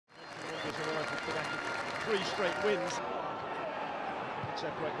3 straight wins.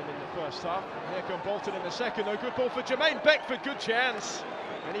 Separate them in the first half. Here come Bolton in the second. No good ball for Jermaine Beckford. Good chance,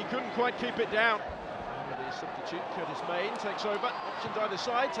 and he couldn't quite keep it down. And the substitute Curtis Main takes over. Options either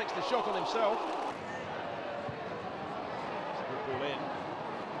side. Takes the shot on himself. It's a good ball in.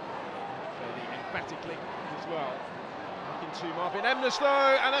 Fairly emphatically as well. Back into Marvin Emnes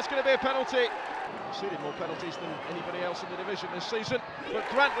though, and that's going to be a penalty. Conceded more penalties than anybody else in the division this season, but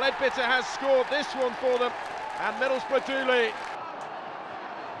Grant Leadbitter has scored this one for them, and Middlesbrough do lead.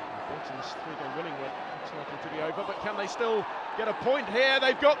 Bolton's 3-game winning run looks likely to be over, but can they still get a point here?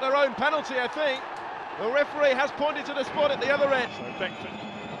 They've got their own penalty, I think. The referee has pointed to the spot at the other end. So Beckford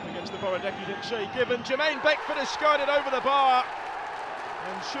up against the Borough deputy Shay Given. Jermaine Beckford has skied it over the bar,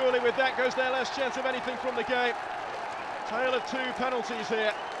 and surely with that goes their last chance of anything from the game. Tale of 2 penalties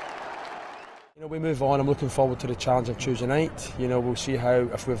here. You know, we move on. I'm looking forward to the challenge of Tuesday night. You know, we'll see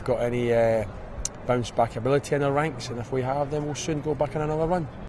if we've got any bounce back ability in our ranks, and if we have, then we'll soon go back on another run.